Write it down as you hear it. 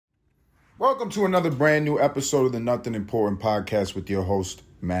Welcome to another brand new episode of the Nothing Important podcast with your host,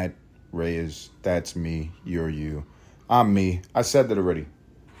 Matt Reyes. That's me. You're you. I'm me. I said that already.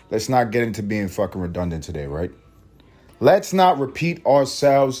 Let's not get into being fucking redundant today, right? Let's not repeat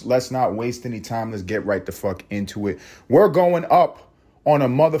ourselves. Let's not waste any time. Let's get right the fuck into it. We're going up on a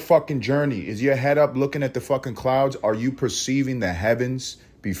motherfucking journey. Is your head up looking at the fucking clouds? Are you perceiving the heavens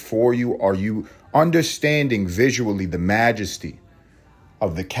before you? Are you understanding visually the majesty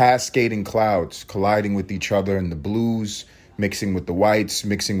of the cascading clouds colliding with each other, and the blues mixing with the whites,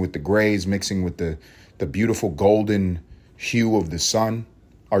 mixing with the grays, mixing with the beautiful golden hue of the sun?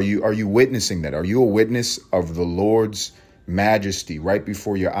 Are you witnessing that? Are you a witness of the Lord's majesty right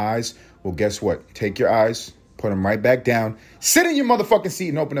before your eyes? Well, guess what? Take your eyes, put them right back down, sit in your motherfucking seat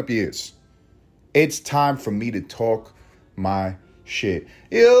and open up your ears. It's time for me to talk my shit.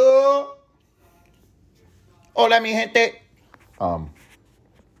 Yo! Hola, mi gente.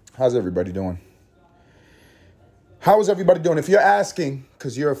 How's everybody doing? How is everybody doing? If you're asking,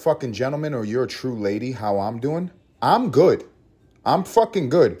 because you're a fucking gentleman or you're a true lady, how I'm doing, I'm good. I'm fucking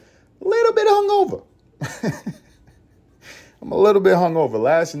good. A little bit hungover. I'm a little bit hungover.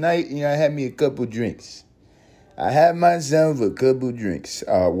 Last night, I had me a couple drinks. I had myself a couple drinks.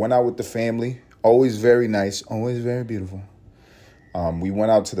 Went out with the family. Always very nice. Always very beautiful. We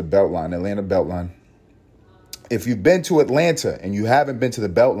went out to the Beltline, Atlanta Beltline. If you've been to Atlanta and you haven't been to the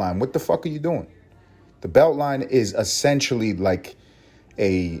Beltline, what the fuck are you doing? The Beltline is essentially like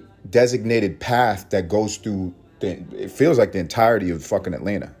a designated path that goes through, it feels like the entirety of fucking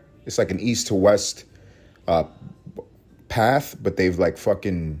Atlanta. It's like an east to west path, but they've like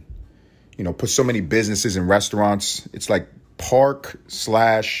fucking, put so many businesses and restaurants. It's like park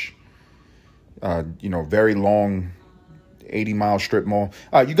slash, very long 80-mile strip mall.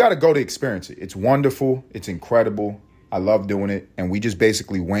 You got to go to experience it. It's wonderful. It's incredible. I love doing it. And we just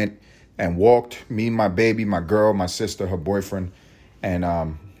basically went and walked, me, my baby, my girl, my sister, her boyfriend,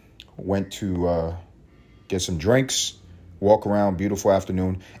 and went to get some drinks, walk around, beautiful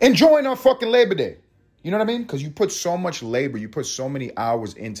afternoon, enjoying our fucking Labor Day. You know what I mean? Because you put so much labor, you put so many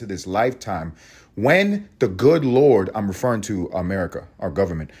hours into this lifetime. When the good Lord, I'm referring to America, our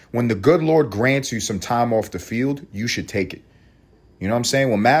government, when the good Lord grants you some time off the field, you should take it. You know what I'm saying?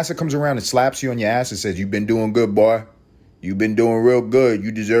 When Massa comes around and slaps you on your ass and says, you've been doing good, boy. You've been doing real good.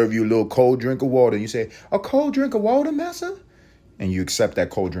 You deserve you a little cold drink of water. And you say, a cold drink of water, Massa? And you accept that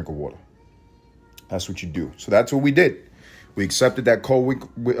cold drink of water. That's what you do. So that's what we did. We accepted that cold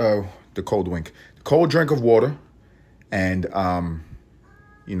drink of water. And,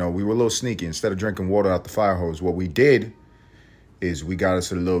 we were a little sneaky. Instead of drinking water out the fire hose, what we did is we got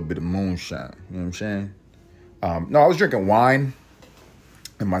us a little bit of moonshine. You know what I'm saying? No, I was drinking wine.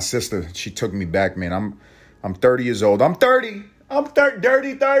 And my sister, she took me back, man. I'm 30 years old. I'm 30.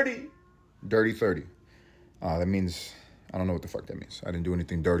 Dirty 30. Dirty 30. That means, I don't know what the fuck that means. I didn't do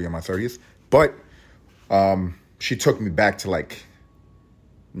anything dirty on my 30th. But she took me back to like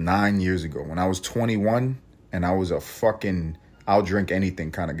 9 years ago when I was 21 and I was a fucking I'll drink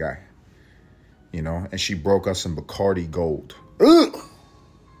anything kind of guy. And she broke us some Bacardi Gold. Ugh!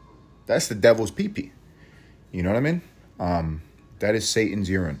 That's the devil's pee-pee. You know what I mean? That is Satan's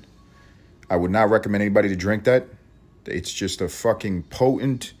urine. I would not recommend anybody to drink that. It's just a fucking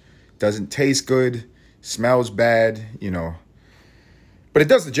potent, doesn't taste good, smells bad, But it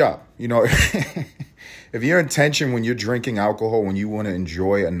does the job, If your intention when you're drinking alcohol, when you want to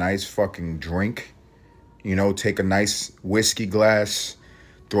enjoy a nice fucking drink, take a nice whiskey glass,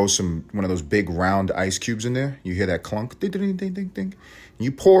 throw one of those big round ice cubes in there. You hear that clunk, ding, ding, ding, ding, ding. And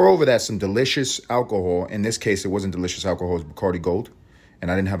you pour over that some delicious alcohol. In this case, it wasn't delicious alcohol, it was Bacardi Gold.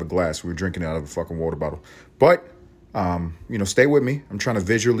 And I didn't have a glass. We were drinking it out of a fucking water bottle. But, stay with me. I'm trying to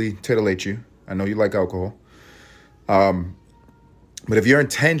visually titillate you. I know you like alcohol. But if your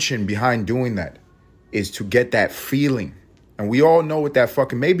intention behind doing that is to get that feeling, and we all know what that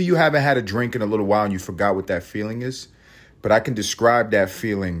fucking, maybe you haven't had a drink in a little while and you forgot what that feeling is, but I can describe that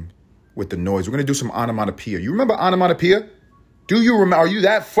feeling with the noise. We're going to do some onomatopoeia. You remember onomatopoeia? Do you remember? Are you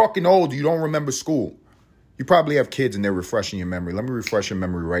that fucking old you don't remember school? You probably have kids and they're refreshing your memory. Let me refresh your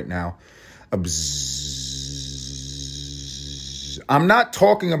memory right now. I'm not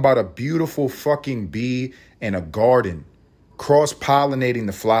talking about a beautiful fucking bee in a garden cross-pollinating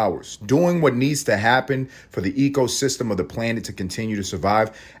the flowers, doing what needs to happen for the ecosystem of the planet to continue to survive,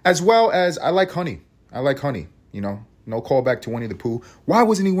 as well as I like honey. No callback to Winnie the Pooh. Why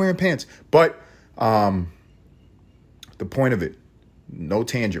wasn't he wearing pants? But the point of it, no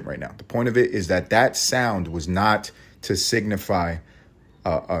tangent right now. The point of it is that sound was not to signify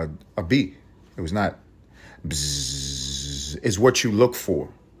a bee. It was not. Bzzz is what you look for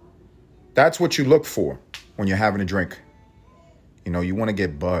That's what you look for when you're having a drink. You know, you want to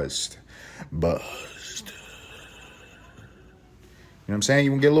get buzzed. Buzzed. You know what I'm saying?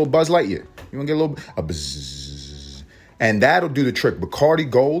 You want to get a little Buzz Lightyear. You want to get a buzz. And that'll do the trick. Bacardi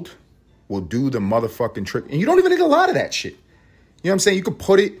Gold will do the motherfucking trick. And you don't even need a lot of that shit. You know what I'm saying? You could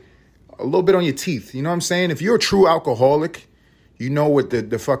put it a little bit on your teeth. You know what I'm saying? If you're a true alcoholic, you know what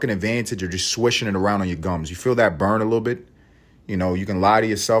the fucking advantage of just swishing it around on your gums. You feel that burn a little bit. You know, you can lie to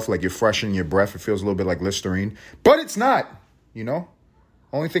yourself like you're freshening your breath. It feels a little bit like Listerine. But it's not, you know.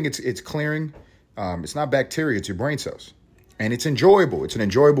 Only thing it's clearing, it's not bacteria, it's your brain cells. And it's enjoyable. It's an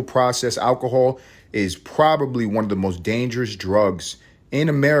enjoyable process. Alcohol is probably one of the most dangerous drugs in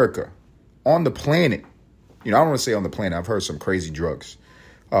America, on the planet. You know, I don't want to say on the planet. I've heard some crazy drugs.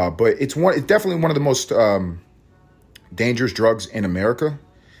 But it's definitely one of the most dangerous drugs in America.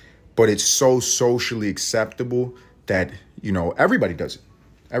 But it's so socially acceptable that, you know, everybody does it.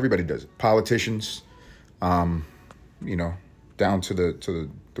 Everybody does it. Politicians, you know, down to the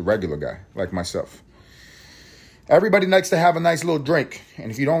regular guy like myself. Everybody likes to have a nice little drink.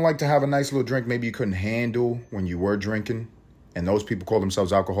 And if you don't like to have a nice little drink, maybe you couldn't handle when you were drinking. And those people call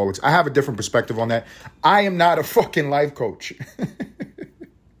themselves alcoholics. I have a different perspective on that. I am not a fucking life coach.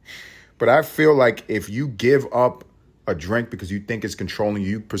 But I feel like if you give up a drink because you think it's controlling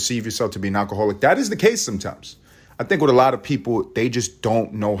you, perceive yourself to be an alcoholic, that is the case sometimes. I think with a lot of people, they just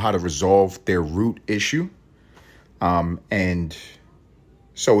don't know how to resolve their root issue. And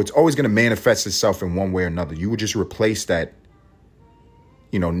so it's always going to manifest itself in one way or another. You would just replace that,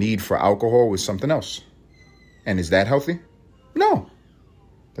 you know, need for alcohol with something else. And is that healthy? No,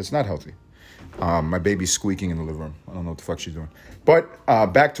 that's not healthy. My baby's squeaking in the living room. I don't know what the fuck she's doing. But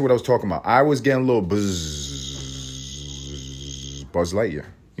back to what I was talking about. I was getting a little Buzz Lightyear.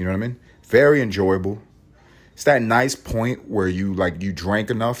 You know what I mean? Very enjoyable. It's that nice point where you drank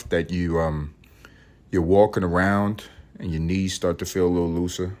enough that you're walking around and your knees start to feel a little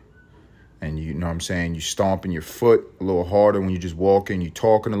looser. And you know what I'm saying? You stomping your foot a little harder when you're just walking. You're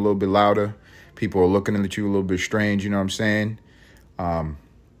talking a little bit louder. People are looking at you a little bit strange, you know what I'm saying? And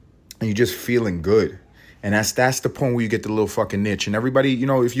you're just feeling good. And that's the point where you get the little fucking niche. And everybody, you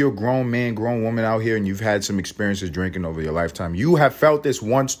know, if you're a grown man, grown woman out here and you've had some experiences drinking over your lifetime, you have felt this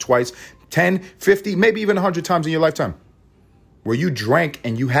once, twice, 10, 50, maybe even 100 times in your lifetime. Where you drank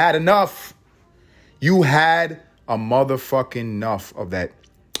and you had enough. You had a motherfucking enough of that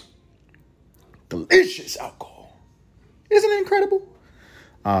delicious alcohol. Isn't it incredible?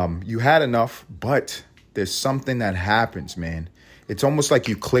 You had enough, but there's something that happens, man. It's almost like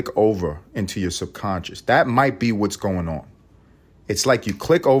you click over into your subconscious. That might be what's going on. It's like you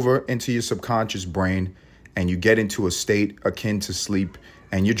click over into your subconscious brain and you get into a state akin to sleep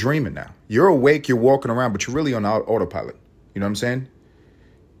and you're dreaming now. You're awake, you're walking around, but you're really on autopilot. You know what I'm saying?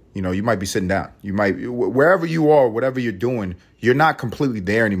 You know, you might be sitting down. You might, wherever you are, whatever you're doing, you're not completely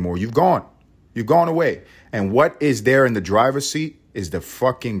there anymore. You've gone. You've gone away. And what is there in the driver's seat is the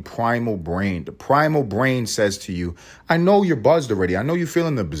fucking primal brain. The primal brain says to you, I know you're buzzed already. I know you're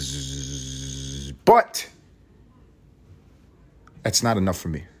feeling the buzz, but that's not enough for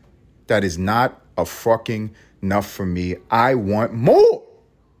me. That is not a fucking enough for me. I want more.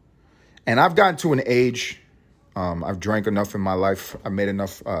 And I've gotten to an age, I've drank enough in my life. I made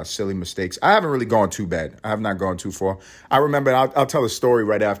enough silly mistakes. I haven't really gone too bad. I have not gone too far. I remember, I'll tell a story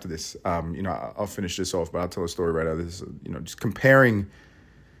right after this. You know, I'll finish this off, but I'll tell a story right after this. You know, just comparing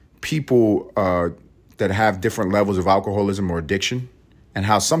people that have different levels of alcoholism or addiction and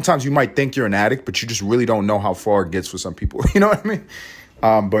how sometimes you might think you're an addict, but you just really don't know how far it gets for some people. You know what I mean?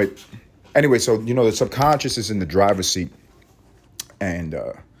 But anyway, so, you know, the subconscious is in the driver's seat. And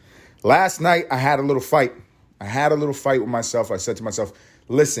last night I had a little fight. I had a little fight with myself. I said to myself,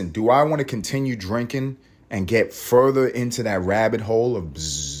 listen, do I want to continue drinking and get further into that rabbit hole of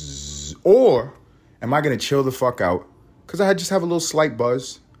bzzz, or am I going to chill the fuck out? Because I just have a little slight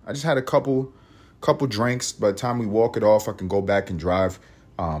buzz. I just had a couple drinks. By the time we walk it off, I can go back and drive.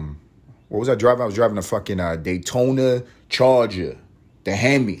 What was I driving? I was driving a fucking Daytona Charger, the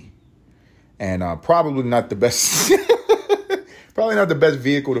Hemi. And probably not the best, probably not the best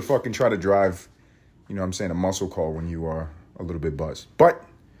vehicle to fucking try to drive. You know what I'm saying? A muscle car when you are a little bit buzzed. But,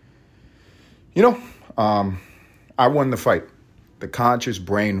 you know, I won the fight. The conscious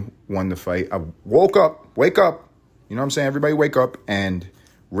brain won the fight. I wake up. You know what I'm saying? Everybody wake up and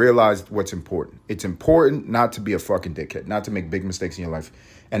realize what's important. It's important not to be a fucking dickhead, not to make big mistakes in your life.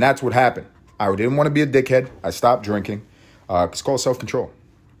 And that's what happened. I didn't want to be a dickhead. I stopped drinking. It's called self-control.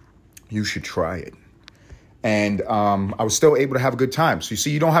 You should try it. And I was still able to have a good time. So you see,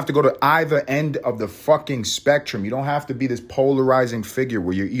 you don't have to go to either end of the fucking spectrum. You don't have to be this polarizing figure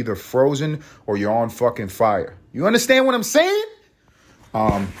where you're either frozen or you're on fucking fire. You understand what I'm saying?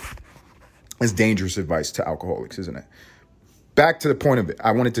 It's dangerous advice to alcoholics, isn't it? Back to the point of it.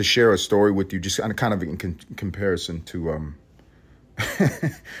 I wanted to share a story with you, just kind of in comparison to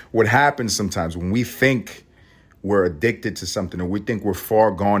what happens sometimes when we think we're addicted to something or we think we're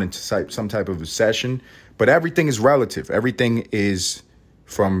far gone into some type of obsession. But everything is relative. Everything is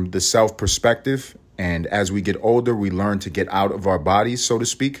from the self perspective. And as we get older, we learn to get out of our bodies, so to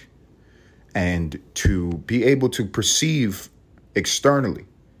speak, and to be able to perceive externally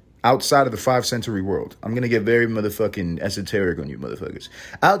outside of the five sensory world. I'm going to get very motherfucking esoteric on you motherfuckers.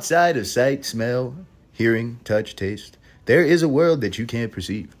 Outside of sight, smell, hearing, touch, taste, there is a world that you can't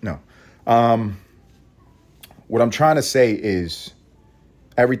perceive. No. What I'm trying to say is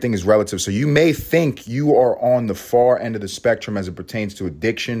everything is relative. So you may think you are on the far end of the spectrum as it pertains to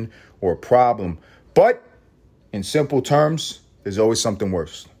addiction or a problem. But in simple terms, there's always something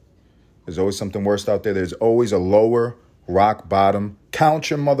worse. There's always something worse out there. There's always a lower rock bottom. Count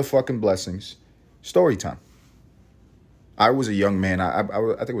your motherfucking blessings. Story time. I was a young man. I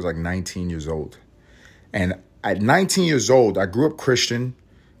think it was like 19 years old. And at 19 years old, I grew up Christian.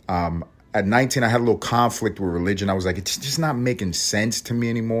 At 19, I had a little conflict with religion. I was like, it's just not making sense to me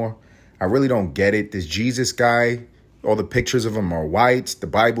anymore. I really don't get it. This Jesus guy, all the pictures of him are white. The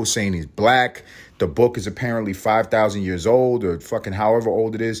Bible's saying he's black. The book is apparently 5,000 years old or fucking however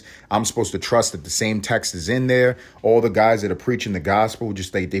old it is. I'm supposed to trust that the same text is in there. All the guys that are preaching the gospel,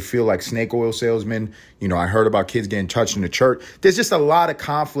 just they feel like snake oil salesmen. You know, I heard about kids getting touched in the church. There's just a lot of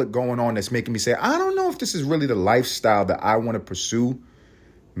conflict going on that's making me say, I don't know if this is really the lifestyle that I want to pursue.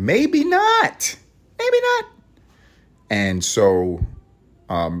 Maybe not. Maybe not. And so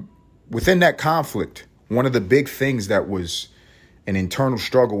within that conflict, one of the big things that was an internal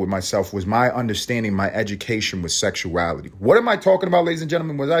struggle with myself was my understanding, my education with sexuality. What am I talking about, ladies and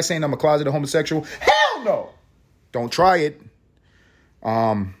gentlemen? Was I saying I'm a closeted homosexual? Hell no. Don't try it.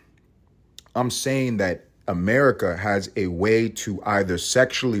 I'm saying that America has a way to either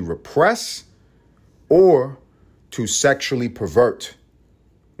sexually repress or to sexually pervert.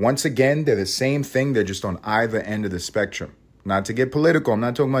 Once again, they're the same thing. They're just on either end of the spectrum. Not to get political. I'm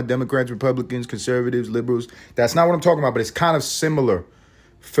not talking about Democrats, Republicans, conservatives, liberals. That's not what I'm talking about, but it's kind of similar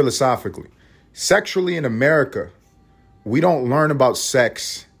philosophically. Sexually in America, we don't learn about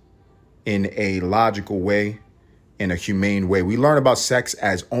sex in a logical way, in a humane way. We learn about sex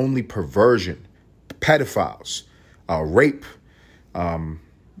as only perversion, pedophiles, rape,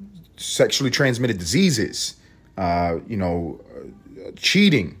 sexually transmitted diseases,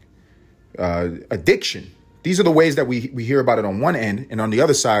 cheating, addiction. These are the ways that we hear about it on one end. And on the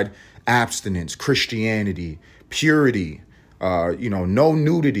other side, abstinence, Christianity, purity, no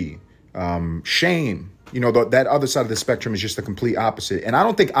nudity, shame. That other side of the spectrum is just the complete opposite. And I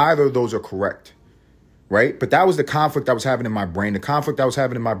don't think either of those are correct. Right. But that was the conflict I was having in my brain. The conflict I was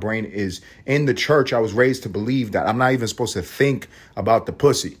having in my brain is in the church. I was raised to believe that I'm not even supposed to think about the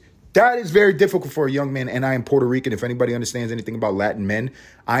pussy. That is very difficult for a young man, and I am Puerto Rican. If anybody understands anything about Latin men,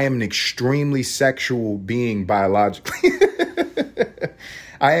 I am an extremely sexual being biologically.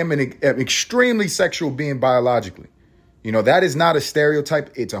 I am an extremely sexual being biologically. That is not a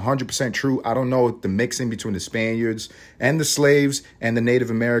stereotype. It's 100% true. I don't know the mixing between the Spaniards and the slaves and the Native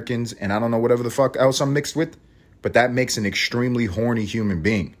Americans, and I don't know whatever the fuck else I'm mixed with, but that makes an extremely horny human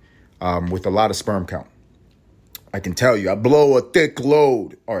being with a lot of sperm count. I can tell you, I blow a thick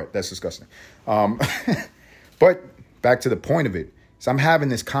load. All right, that's disgusting. But back to the point of it. So I'm having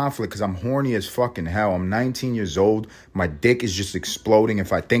this conflict because I'm horny as fucking hell. I'm 19 years old. My dick is just exploding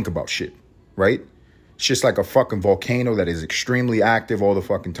if I think about shit, right? It's just like a fucking volcano that is extremely active all the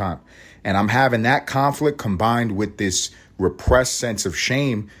fucking time. And I'm having that conflict combined with this repressed sense of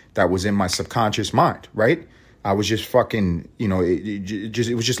shame that was in my subconscious mind, right? I was just fucking,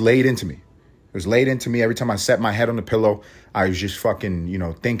 it was just laid into me. It was laid into me every time I set my head on the pillow. I was just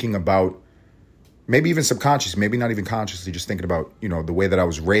fucking, thinking about, maybe even subconscious, maybe not even consciously, just thinking about, the way that I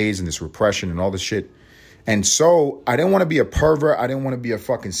was raised and this repression and all this shit. And so I didn't want to be a pervert. I didn't want to be a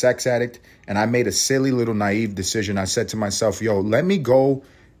fucking sex addict. And I made a silly little naive decision. I said to myself, let me go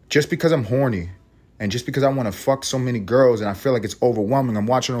just because I'm horny. And just because I want to fuck so many girls and I feel like it's overwhelming. I'm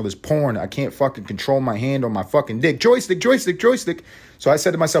watching all this porn. I can't fucking control my hand on my fucking dick. Joystick. So I said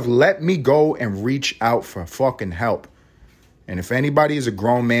to myself, let me go and reach out for fucking help. And if anybody is a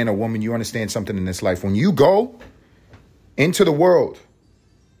grown man or woman, you understand something in this life. When you go into the world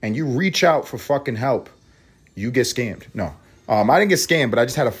and you reach out for fucking help, you get scammed. No, I didn't get scammed, but I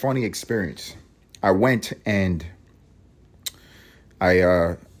just had a funny experience. I went and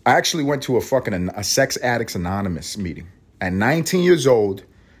I actually went to a Sex Addicts Anonymous meeting at 19 years old,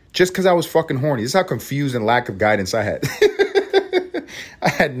 just because I was fucking horny. This is how confused and lack of guidance I had. I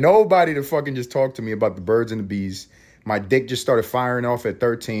had nobody to fucking just talk to me about the birds and the bees. My dick just started firing off at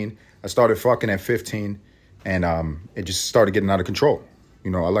 13. I started fucking at 15, and it just started getting out of control. You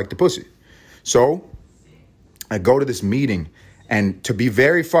know, I like the pussy. So I go to this meeting, and to be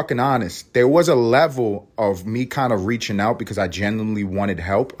very fucking honest, there was a level of me kind of reaching out because I genuinely wanted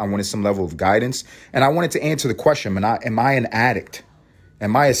help. I wanted some level of guidance, and I wanted to answer the question, am I an addict?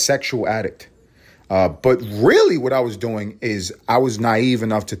 Am I a sexual addict? But really what I was doing is I was naive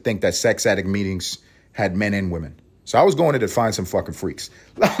enough to think that sex addict meetings had men and women. So I was going there to find some fucking freaks.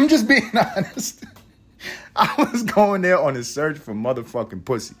 I'm just being honest. I was going there on a search for motherfucking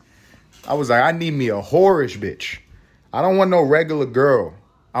pussy. I was like, I need me a whorish bitch. I don't want no regular girl.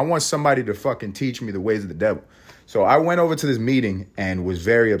 I want somebody to fucking teach me the ways of the devil. So I went over to this meeting and was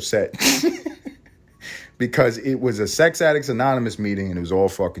very upset because it was a Sex Addicts Anonymous meeting and it was all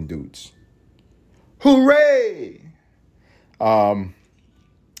fucking dudes. Hooray!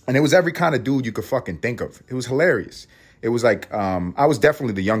 And it was every kind of dude you could fucking think of. It was hilarious. It was like, I was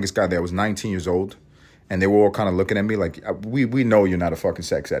definitely the youngest guy there. I was 19 years old. And they were all kind of looking at me like, we know you're not a fucking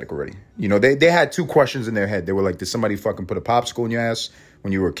sex addict already. You know, they had two questions in their head. They were like, did somebody fucking put a popsicle in your ass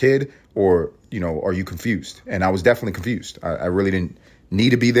when you were a kid? Or, you know, are you confused? And I was definitely confused. I really didn't need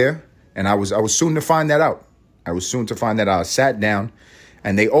to be there. And I was soon to find that out. I sat down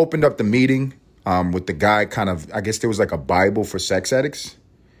and they opened up the meeting with the guy kind of, I guess there was like a Bible for sex addicts.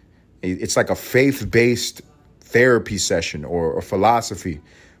 It's like a faith-based therapy session or philosophy,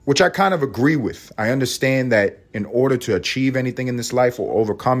 which I kind of agree with. I understand that in order to achieve anything in this life or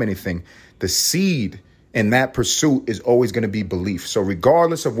overcome anything, the seed in that pursuit is always going to be belief. So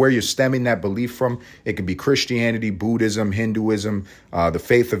regardless of where you're stemming that belief from, it could be Christianity, Buddhism, Hinduism, the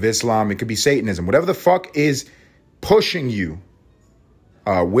faith of Islam, it could be Satanism, whatever the fuck is pushing you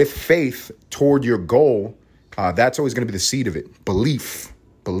with faith toward your goal, that's always going to be the seed of it.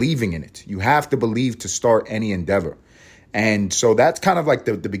 Believing in it. You have to believe to start any endeavor. And so that's kind of like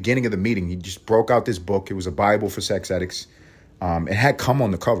the beginning of the meeting. He just broke out this book. It was a Bible for sex addicts. It had come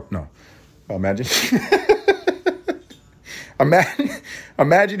on the cover. No. Imagine.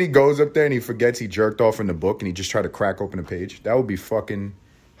 Imagine he goes up there and he forgets he jerked off in the book and he just tried to crack open a page. That would be fucking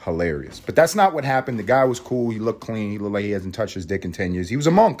hilarious. But that's not what happened. The guy was cool. He looked clean. He looked like he hasn't touched his dick in 10 years. He was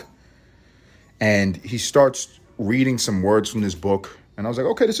a monk. And he starts reading some words from this book. And I was like,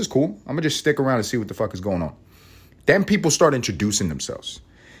 okay, this is cool. I'm going to just stick around and see what the fuck is going on. Then people start introducing themselves.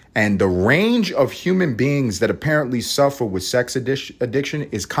 And the range of human beings that apparently suffer with sex addiction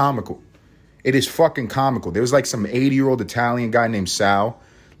is comical. It is fucking comical. There was like some 80-year-old Italian guy named Sal.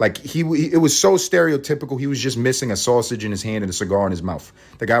 Like it was so stereotypical. He was just missing a sausage in his hand and a cigar in his mouth.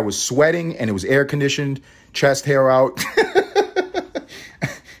 The guy was sweating and it was air conditioned, chest hair out.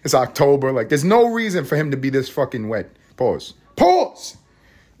 It's October. Like there's no reason for him to be this fucking wet. Pause.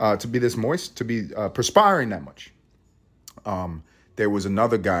 To be this moist, to be perspiring that much. There was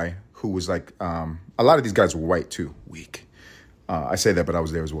another guy who was like, a lot of these guys were white too, weak. I say that, but I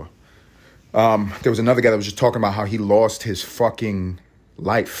was there as well. There was another guy that was just talking about how he lost his fucking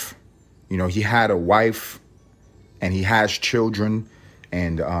life. You know, he had a wife and he has children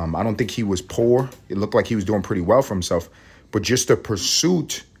and I don't think he was poor. It looked like he was doing pretty well for himself, but just the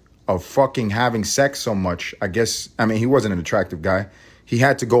pursuit of fucking having sex so much, he wasn't an attractive guy. He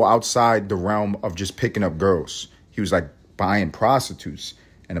had to go outside the realm of just picking up girls. He was like buying prostitutes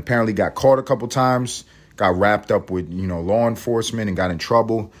and apparently got caught a couple times, got wrapped up with, you know, law enforcement and got in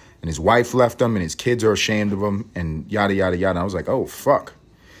trouble. And his wife left him and his kids are ashamed of him and yada, yada, yada. And I was like, oh, fuck.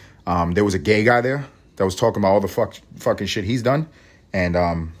 There was a gay guy there that was talking about all the fucking shit he's done. And,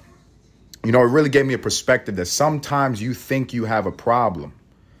 you know, it really gave me a perspective that sometimes you think you have a problem,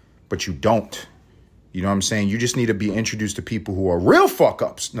 but you don't. You know what I'm saying? You just need to be introduced to people who are real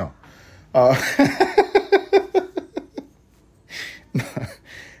fuck-ups. No.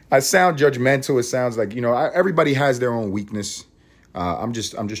 I sound judgmental. It sounds like, you know, everybody has their own weakness. I'm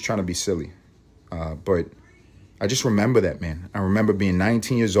just trying to be silly. But I just remember that, man. I remember being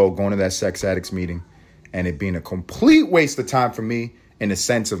 19 years old, going to that sex addicts meeting, and it being a complete waste of time for me in the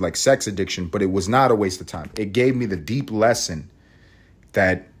sense of like sex addiction, but it was not a waste of time. It gave me the deep lesson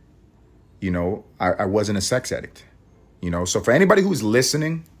that, you know, I wasn't a sex addict. You know, so for anybody who's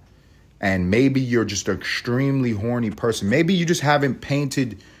listening, and maybe you're just an extremely horny person, maybe you just haven't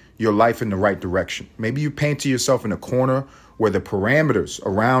painted your life in the right direction. Maybe you painted yourself in a corner where the parameters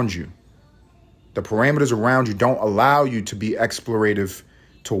around you don't allow you to be explorative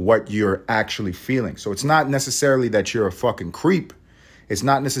to what you're actually feeling. So it's not necessarily that you're a fucking creep. It's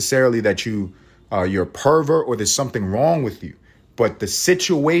not necessarily that you're a pervert or there's something wrong with you. But the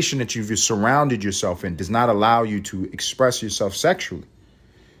situation that you've surrounded yourself in does not allow you to express yourself sexually.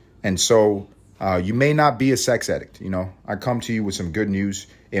 And so you may not be a sex addict. I come to you with some good news.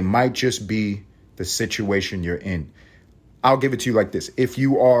 It might just be the situation you're in. I'll give it to you like this. If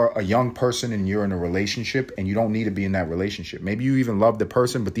you are a young person and you're in a relationship and you don't need to be in that relationship, maybe you even love the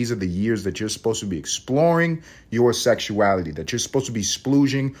person, but these are the years that you're supposed to be exploring your sexuality, that you're supposed to be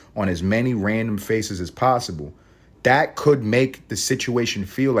splooging on as many random faces as possible. That could make the situation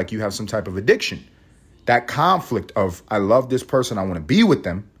feel like you have some type of addiction. That conflict of, I love this person, I want to be with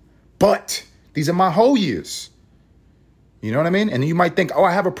them, but these are my whole years. You know what I mean? And you might think, oh,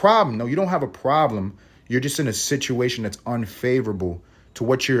 I have a problem. No, you don't have a problem. You're just in a situation that's unfavorable to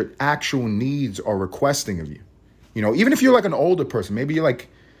what your actual needs are requesting of you. Even if you're like an older person, maybe you're like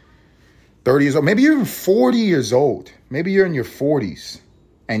 30 years old, maybe you're even 40 years old. Maybe you're in your 40s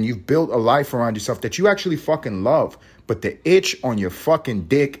and you've built a life around yourself that you actually fucking love. But the itch on your fucking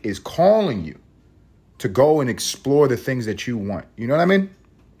dick is calling you to go and explore the things that you want. You know what I mean?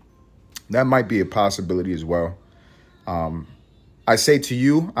 That might be a possibility as well. I say to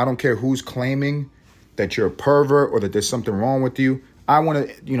you, I don't care who's claiming that you're a pervert or that there's something wrong with you. I want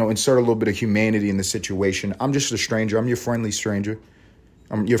to, insert a little bit of humanity in the situation. I'm just a stranger. I'm your friendly stranger.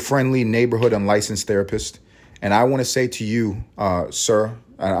 I'm your friendly neighborhood unlicensed therapist. And I want to say to you, sir,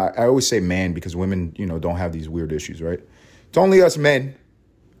 I always say man because women, don't have these weird issues, right? It's only us men.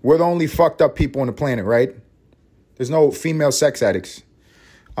 We're the only fucked up people on the planet, right? There's no female sex addicts.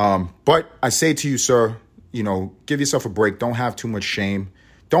 But I say to you, sir, give yourself a break. Don't have too much shame.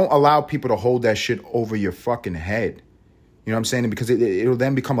 Don't allow people to hold that shit over your fucking head. You know what I'm saying? Because it'll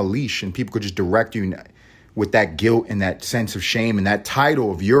then become a leash and people could just direct you with that guilt and that sense of shame and that title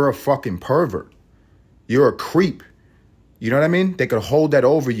of you're a fucking pervert. You're a creep. You know what I mean? They could hold that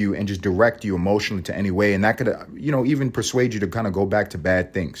over you and just direct you emotionally to any way. And that could, even persuade you to kind of go back to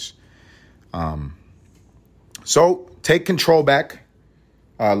bad things. So take control back.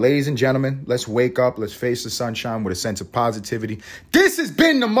 Ladies and gentlemen, let's wake up. Let's face the sunshine with a sense of positivity. This has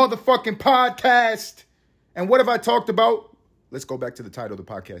been the motherfucking podcast. And what have I talked about? Let's go back to the title of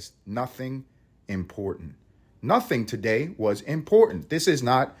the podcast. Nothing important. Nothing today was important. This is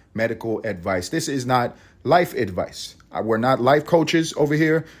not medical advice. This is not life advice. We're not life coaches over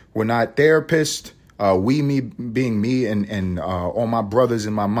here. We're not therapists. Me being me and all my brothers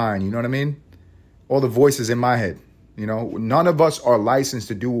in my mind. You know what I mean? All the voices in my head. None of us are licensed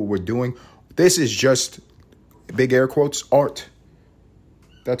to do what we're doing. This is just, big air quotes, art.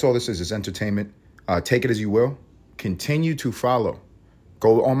 That's all this is. It's entertainment. Take it as you will. Continue to follow.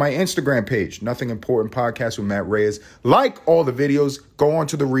 Go on my Instagram page, Nothing Important Podcast with Matt Reyes. Like all the videos. Go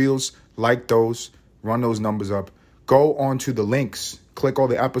onto the reels. Like those. Run those numbers up. Go onto the links. Click all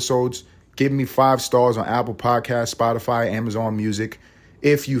the episodes. Give me 5 stars on Apple Podcasts, Spotify, Amazon Music.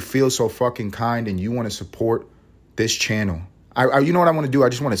 If you feel so fucking kind and you want to support this channel. You know what I want to do? I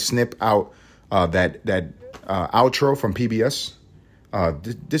just want to snip out that outro from PBS.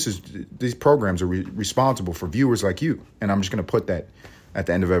 These programs are responsible for viewers like you. And I'm just going to put that at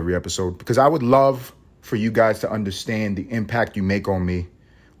the end of every episode because I would love for you guys to understand the impact you make on me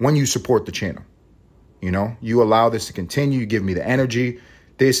when you support the channel. You allow this to continue. You give me the energy.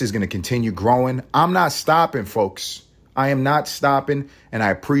 This is going to continue growing. I'm not stopping, folks. I am not stopping. And I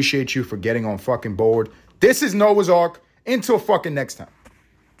appreciate you for getting on fucking board. This is Noah's Ark. Until fucking next time.